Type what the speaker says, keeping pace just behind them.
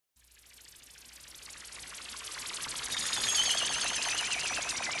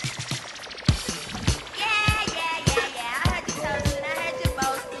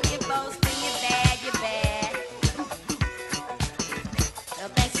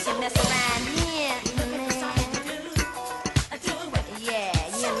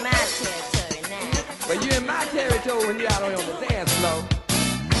banjo when you're out on the dance floor.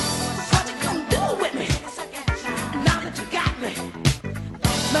 What you gonna do with me? Now that you got me.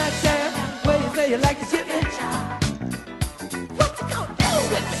 Smack down, where you say you like to get me. What you gonna do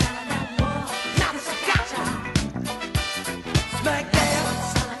with me? Now that you got me. Smack down,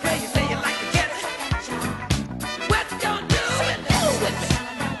 where you say you like to get me. What you gonna do with me?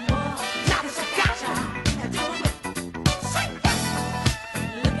 Now that you got me. Sing it.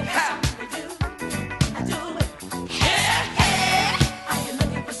 Looking for something to do. I do it. Yeah, yeah. Are you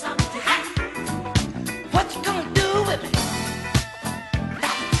looking for something to do? What you gonna do with me?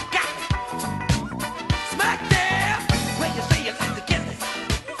 Now that you got me. Smack down.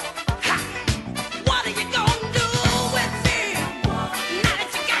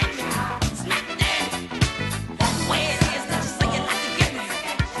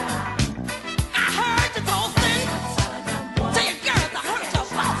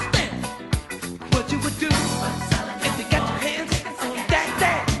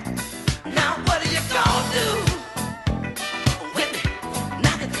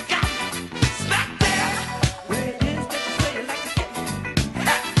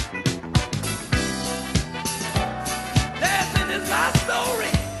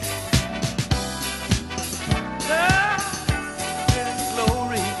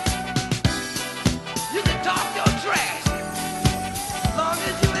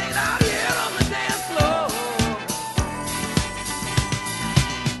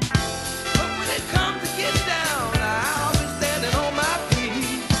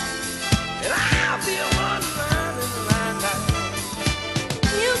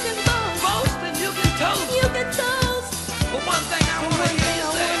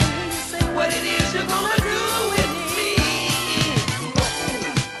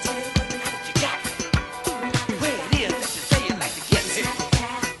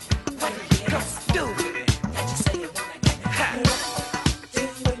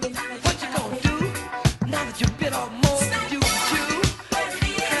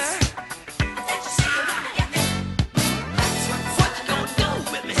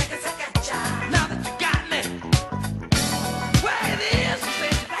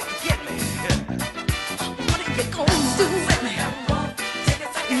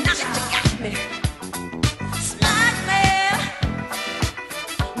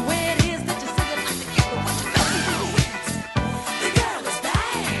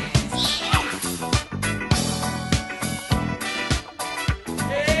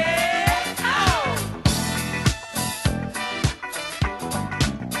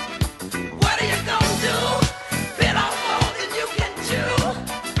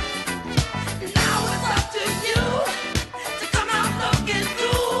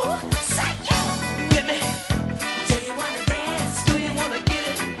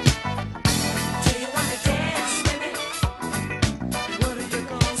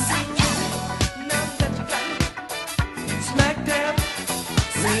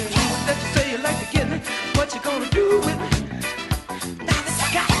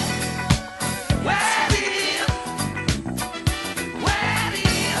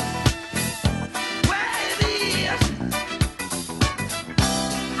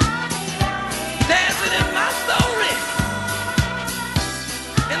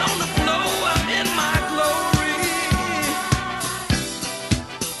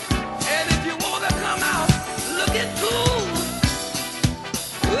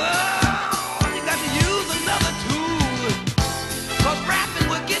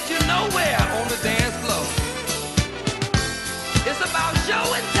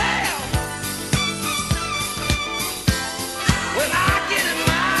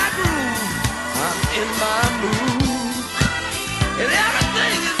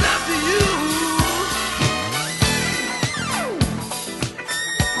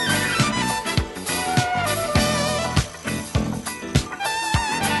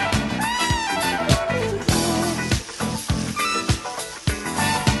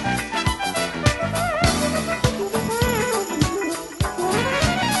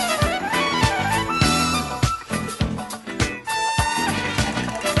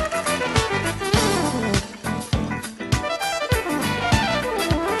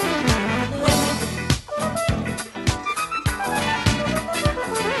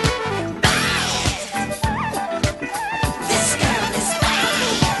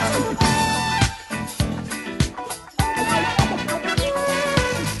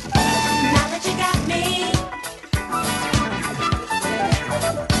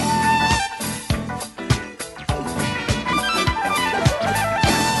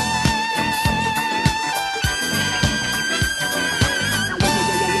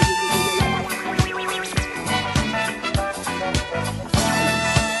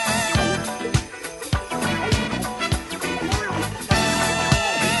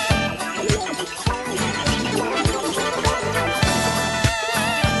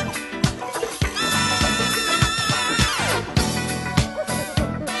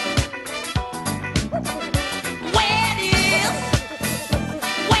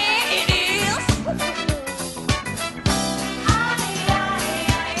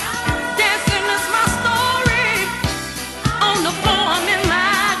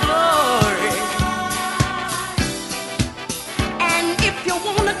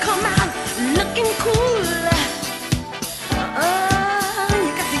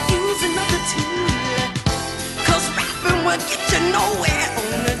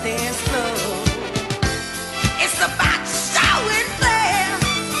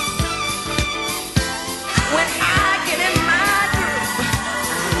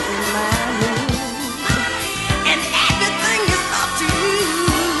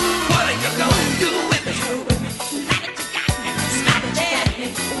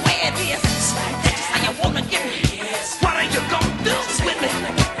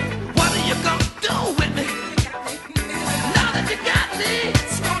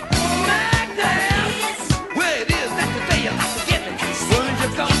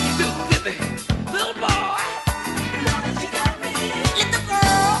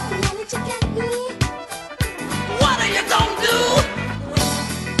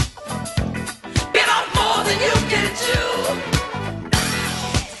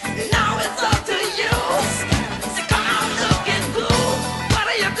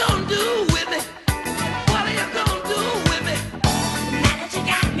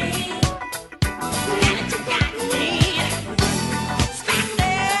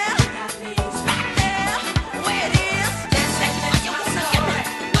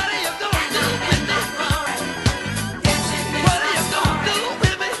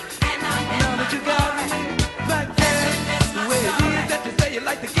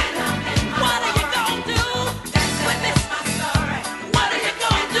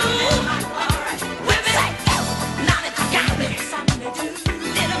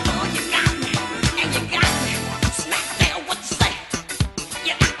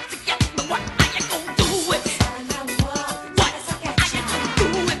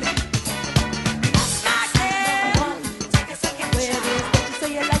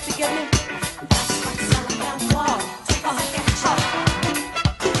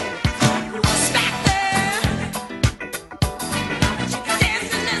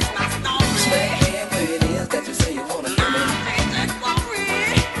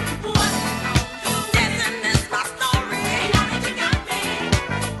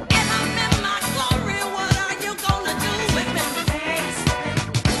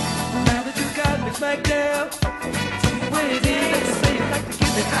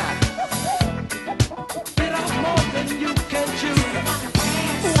 Ha.